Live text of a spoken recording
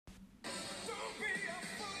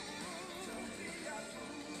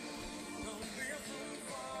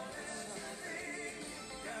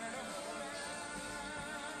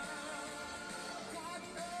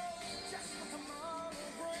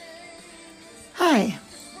Hi,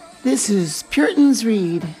 this is Puritans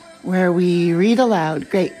Read, where we read aloud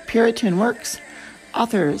great Puritan works,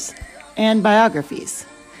 authors, and biographies.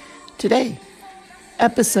 Today,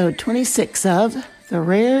 episode 26 of The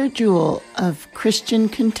Rare Jewel of Christian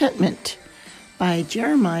Contentment by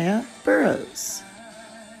Jeremiah Burroughs.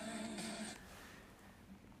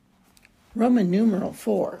 Roman numeral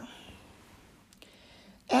 4.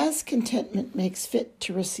 As contentment makes fit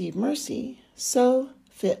to receive mercy, so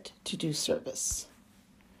fit to do service.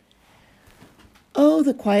 Oh,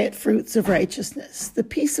 the quiet fruits of righteousness, the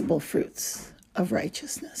peaceable fruits of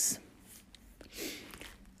righteousness.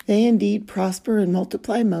 They indeed prosper and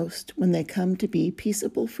multiply most when they come to be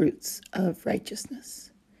peaceable fruits of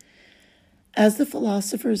righteousness. As the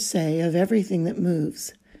philosophers say of everything that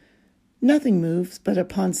moves, nothing moves but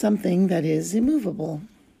upon something that is immovable.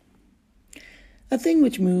 A thing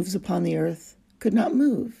which moves upon the earth could not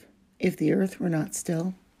move if the earth were not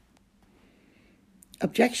still.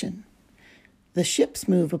 Objection. The ships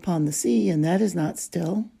move upon the sea, and that is not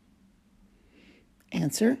still.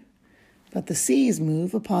 Answer. But the seas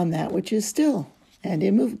move upon that which is still and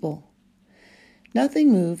immovable.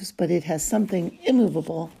 Nothing moves, but it has something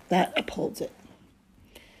immovable that upholds it.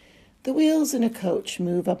 The wheels in a coach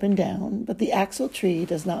move up and down, but the axle tree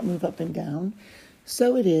does not move up and down.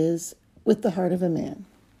 So it is with the heart of a man.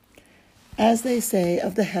 As they say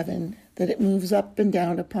of the heaven, that it moves up and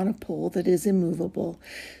down upon a pole that is immovable,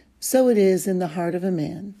 so it is in the heart of a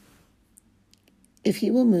man. If he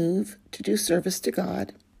will move to do service to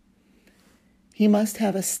God, he must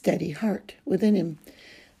have a steady heart within him.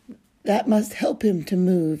 That must help him to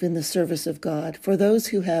move in the service of God. For those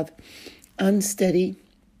who have unsteady,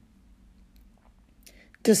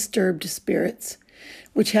 disturbed spirits,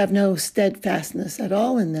 which have no steadfastness at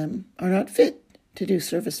all in them, are not fit to do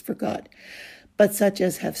service for God. But such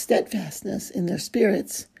as have steadfastness in their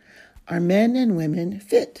spirits are men and women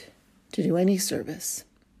fit to do any service.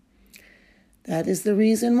 That is the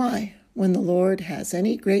reason why, when the Lord has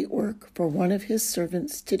any great work for one of his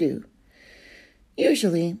servants to do,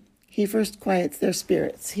 usually he first quiets their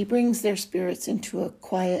spirits. He brings their spirits into a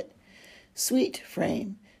quiet, sweet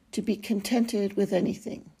frame to be contented with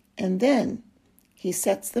anything, and then he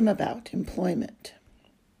sets them about employment.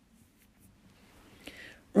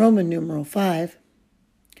 Roman numeral 5.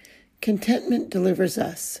 Contentment delivers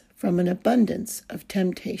us from an abundance of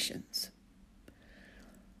temptations.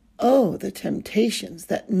 Oh, the temptations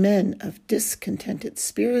that men of discontented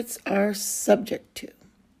spirits are subject to.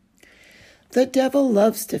 The devil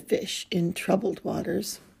loves to fish in troubled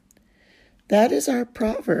waters. That is our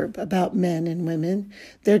proverb about men and women.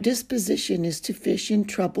 Their disposition is to fish in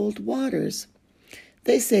troubled waters.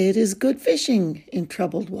 They say it is good fishing in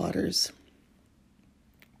troubled waters.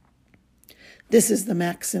 This is the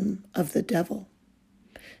maxim of the devil.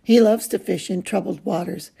 He loves to fish in troubled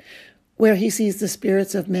waters. Where he sees the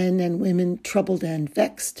spirits of men and women troubled and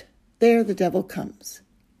vexed, there the devil comes.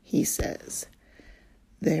 He says,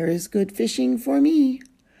 "There is good fishing for me."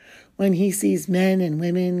 When he sees men and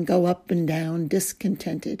women go up and down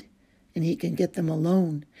discontented, and he can get them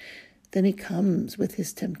alone, then he comes with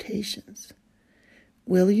his temptations.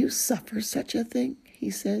 "Will you suffer such a thing?" he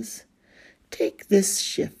says. "Take this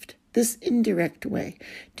shift, this indirect way.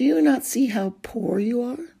 Do you not see how poor you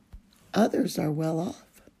are? Others are well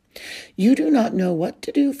off. You do not know what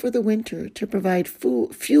to do for the winter to provide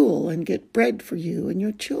fuel and get bread for you and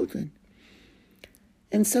your children."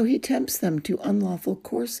 And so he tempts them to unlawful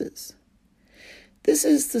courses. This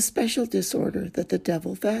is the special disorder that the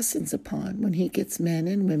devil fastens upon when he gets men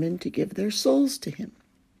and women to give their souls to him.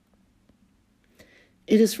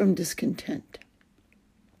 It is from discontent.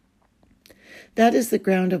 That is the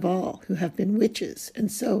ground of all who have been witches and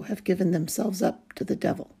so have given themselves up to the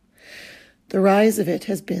devil. The rise of it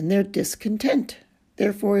has been their discontent.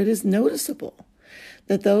 Therefore it is noticeable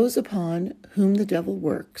that those upon whom the devil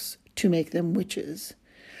works to make them witches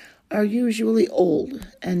are usually old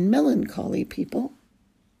and melancholy people,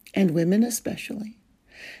 and women especially,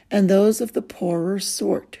 and those of the poorer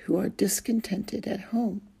sort who are discontented at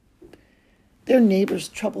home. Their neighbors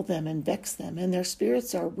trouble them and vex them, and their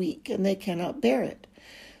spirits are weak, and they cannot bear it.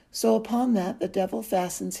 So upon that the devil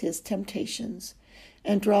fastens his temptations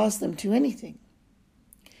and draws them to anything.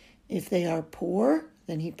 If they are poor,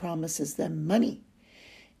 then he promises them money.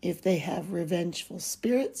 If they have revengeful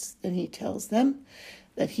spirits, then he tells them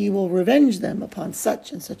that he will revenge them upon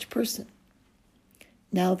such and such person.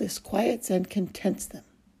 Now this quiets and contents them.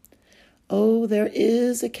 Oh, there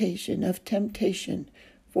is occasion of temptation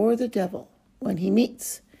for the devil when he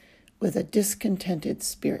meets with a discontented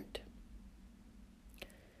spirit.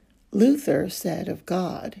 Luther said of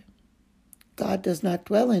God, God does not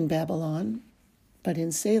dwell in Babylon, but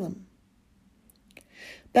in Salem.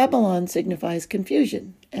 Babylon signifies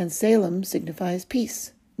confusion, and Salem signifies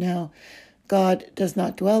peace. Now, God does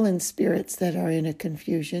not dwell in spirits that are in a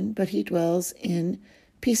confusion, but he dwells in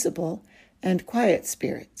peaceable and quiet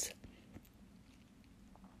spirits.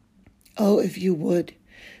 Oh, if you would,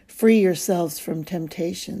 free yourselves from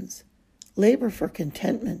temptations. Labor for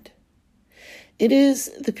contentment. It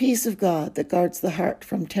is the peace of God that guards the heart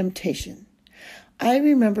from temptation. I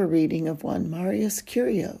remember reading of one Marius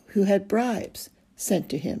Curio who had bribes sent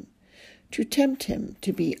to him to tempt him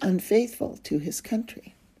to be unfaithful to his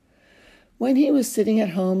country. When he was sitting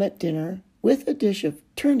at home at dinner with a dish of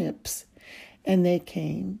turnips, and they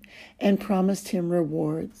came and promised him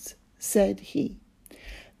rewards, said he,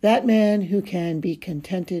 "That man who can be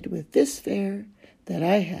contented with this fare that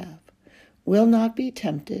I have will not be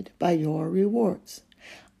tempted by your rewards.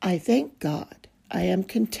 I thank God I am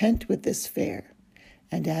content with this fare,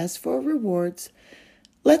 and as for rewards,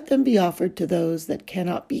 let them be offered to those that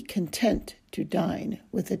cannot be content to dine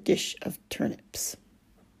with a dish of turnips."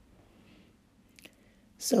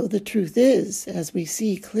 So the truth is, as we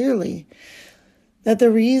see clearly, that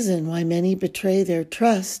the reason why many betray their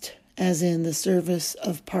trust, as in the service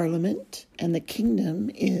of Parliament and the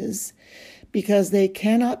kingdom, is because they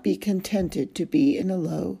cannot be contented to be in a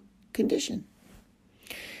low condition.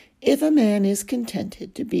 If a man is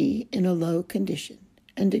contented to be in a low condition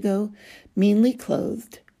and to go meanly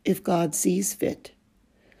clothed, if God sees fit,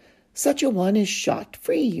 such a one is shot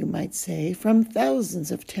free, you might say, from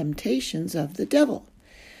thousands of temptations of the devil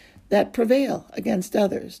that prevail against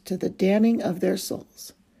others to the damning of their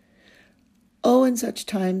souls. Oh, in such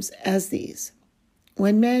times as these,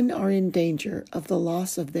 when men are in danger of the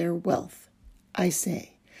loss of their wealth, I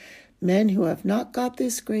say, men who have not got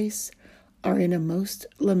this grace are in a most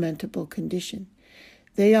lamentable condition.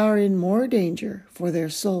 They are in more danger for their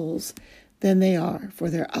souls than they are for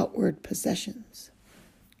their outward possessions.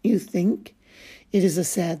 You think it is a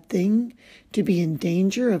sad thing to be in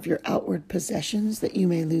danger of your outward possessions, that you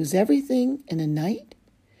may lose everything in a night?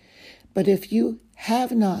 But if you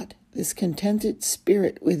have not this contented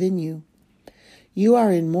spirit within you, you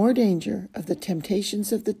are in more danger of the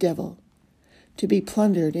temptations of the devil, to be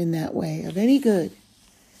plundered in that way of any good,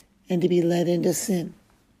 and to be led into sin.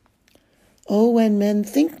 Oh, when men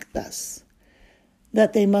think thus,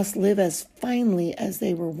 that they must live as finely as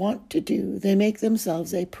they were wont to do, they make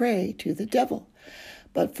themselves a prey to the devil.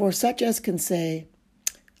 But for such as can say,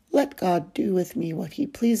 "Let God do with me what he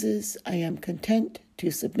pleases, I am content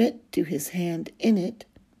to submit to his hand in it,"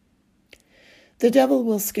 the devil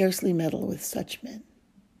will scarcely meddle with such men.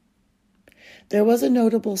 There was a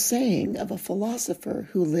notable saying of a philosopher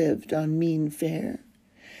who lived on mean fare.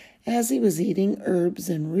 As he was eating herbs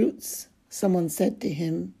and roots, someone said to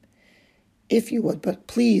him, "If you would but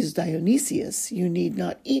please Dionysius, you need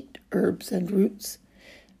not eat herbs and roots."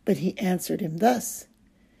 But he answered him thus,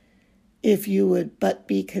 "If you would but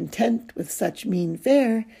be content with such mean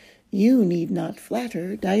fare, you need not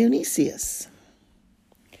flatter Dionysius."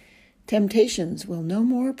 Temptations will no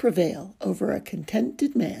more prevail over a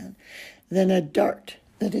contented man than a dart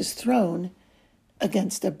that is thrown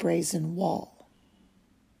against a brazen wall.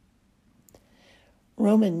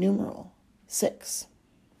 Roman numeral 6.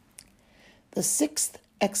 The sixth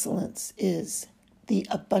excellence is the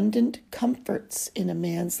abundant comforts in a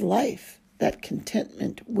man's life that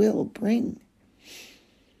contentment will bring.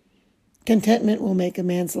 Contentment will make a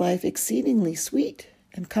man's life exceedingly sweet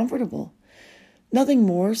and comfortable. Nothing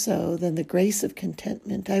more so than the grace of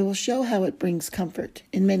contentment. I will show how it brings comfort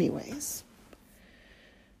in many ways.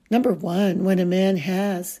 Number one, when a man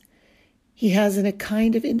he has in a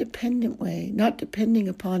kind of independent way, not depending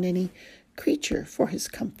upon any creature for his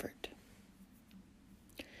comfort.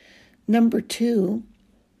 Number two,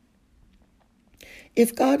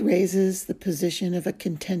 if God raises the position of a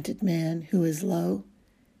contented man who is low,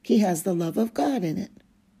 he has the love of God in it.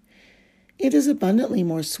 It is abundantly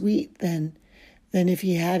more sweet than if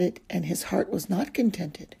he had it and his heart was not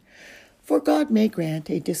contented. For God may grant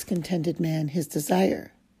a discontented man his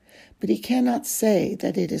desire, but he cannot say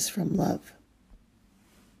that it is from love.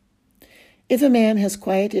 If a man has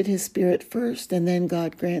quieted his spirit first, and then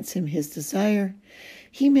God grants him his desire,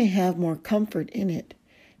 he may have more comfort in it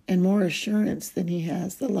and more assurance than he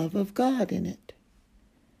has the love of God in it.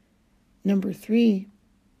 Number three,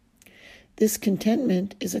 this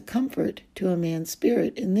contentment is a comfort to a man's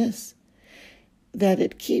spirit in this, that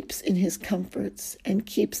it keeps in his comforts and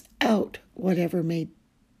keeps out whatever may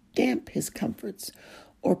damp his comforts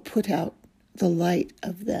or put out the light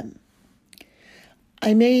of them.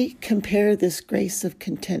 I may compare this grace of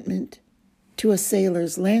contentment to a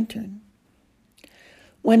sailor's lantern.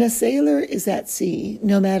 When a sailor is at sea,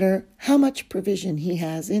 no matter how much provision he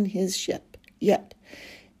has in his ship, yet,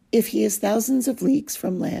 if he is thousands of leagues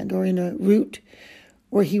from land or in a route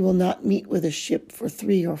where he will not meet with a ship for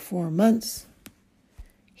 3 or 4 months,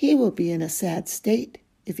 he will be in a sad state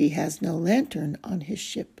if he has no lantern on his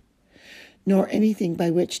ship, nor anything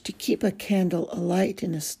by which to keep a candle alight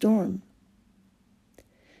in a storm.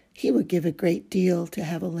 He would give a great deal to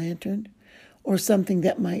have a lantern, or something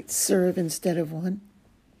that might serve instead of one.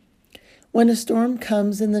 When a storm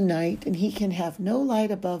comes in the night and he can have no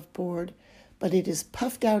light above board, but it is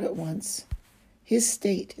puffed out at once, his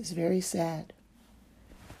state is very sad.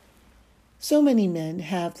 So many men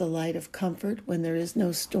have the light of comfort when there is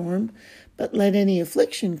no storm, but let any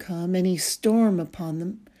affliction come, any storm upon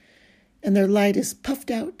them, and their light is puffed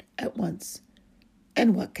out at once.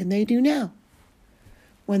 And what can they do now?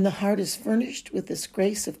 When the heart is furnished with this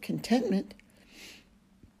grace of contentment,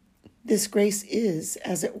 this grace is,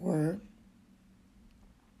 as it were,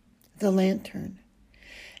 the lantern,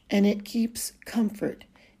 and it keeps comfort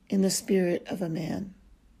in the spirit of a man.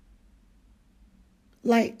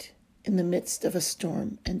 Light in the midst of a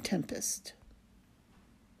storm and tempest.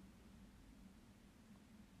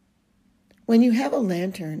 When you have a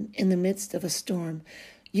lantern in the midst of a storm,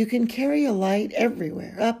 you can carry a light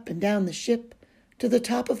everywhere, up and down the ship, to the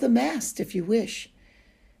top of the mast if you wish,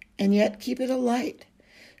 and yet keep it alight.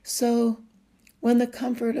 So, when the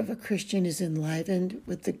comfort of a Christian is enlivened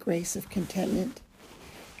with the grace of contentment,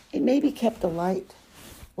 it may be kept alight.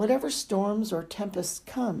 Whatever storms or tempests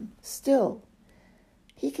come, still,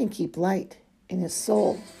 he can keep light in his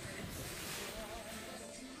soul.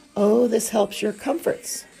 Oh, this helps your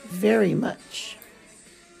comforts very much.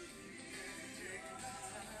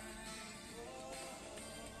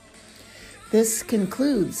 This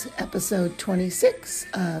concludes episode 26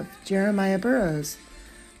 of Jeremiah Burroughs,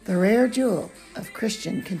 The Rare Jewel of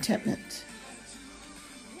Christian Contentment.